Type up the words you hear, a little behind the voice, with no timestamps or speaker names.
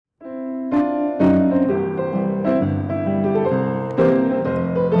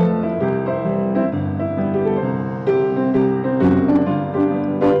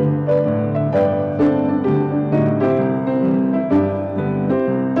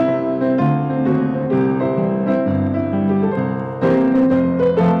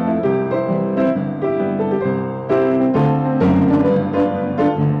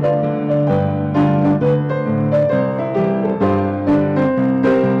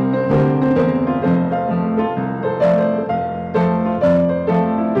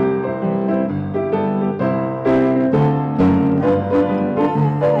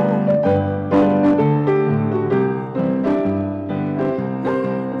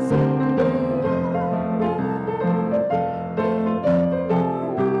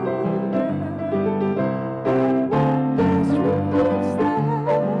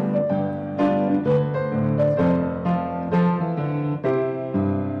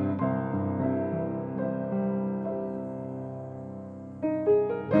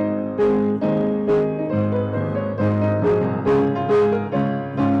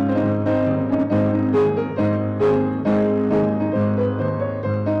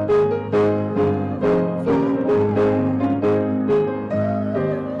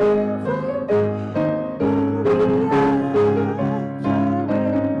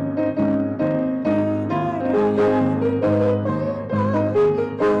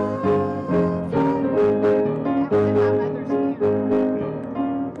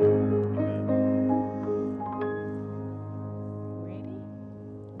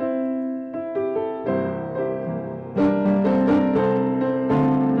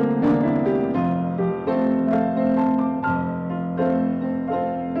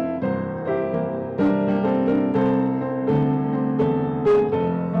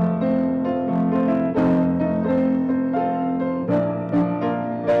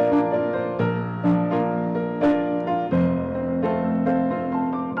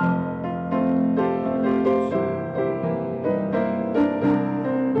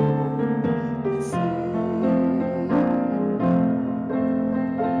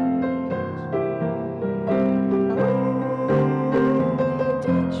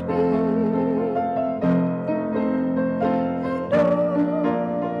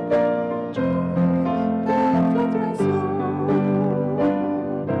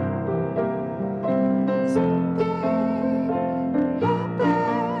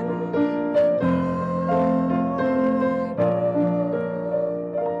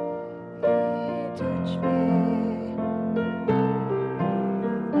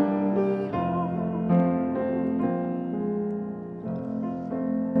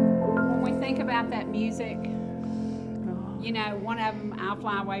about that music? You know, one of them, I'll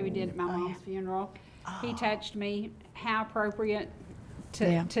Fly Away, we did at my mom's funeral. He touched me. How appropriate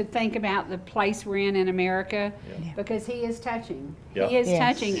to think about the place we're in America, because he is touching. Yep. He is Yes.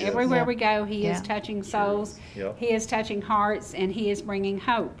 touching. Yes. Everywhere we go, he is Yeah. touching souls. Yep. He is touching hearts, and he is bringing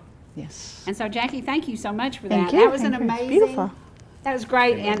hope. Yes. And so, Jackie, thank you so much for that. Thank you. That was an Thank you. amazing. Beautiful. That was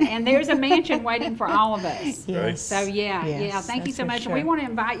great, and there's a mansion waiting for all of us. Right. Yes. So yeah, Yes, thank you that's so for much. sure. And we want to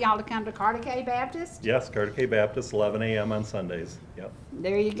invite y'all to come to Carter K Baptist. Yes, Carter K Baptist, 11 a.m. on Sundays. Yep.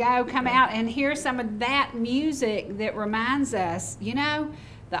 There you go. Come out and hear some of that music that reminds us, you know,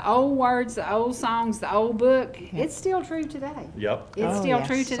 the old words, the old songs, the old book. It's still true today. Yep. It's Oh, still yes.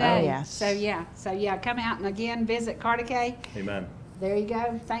 true Oh, today. yes. So yeah, come out and again visit Carter K. Amen. There you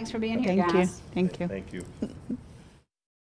go. Thanks for being here, Thank you. guys. Thank you. Thank you.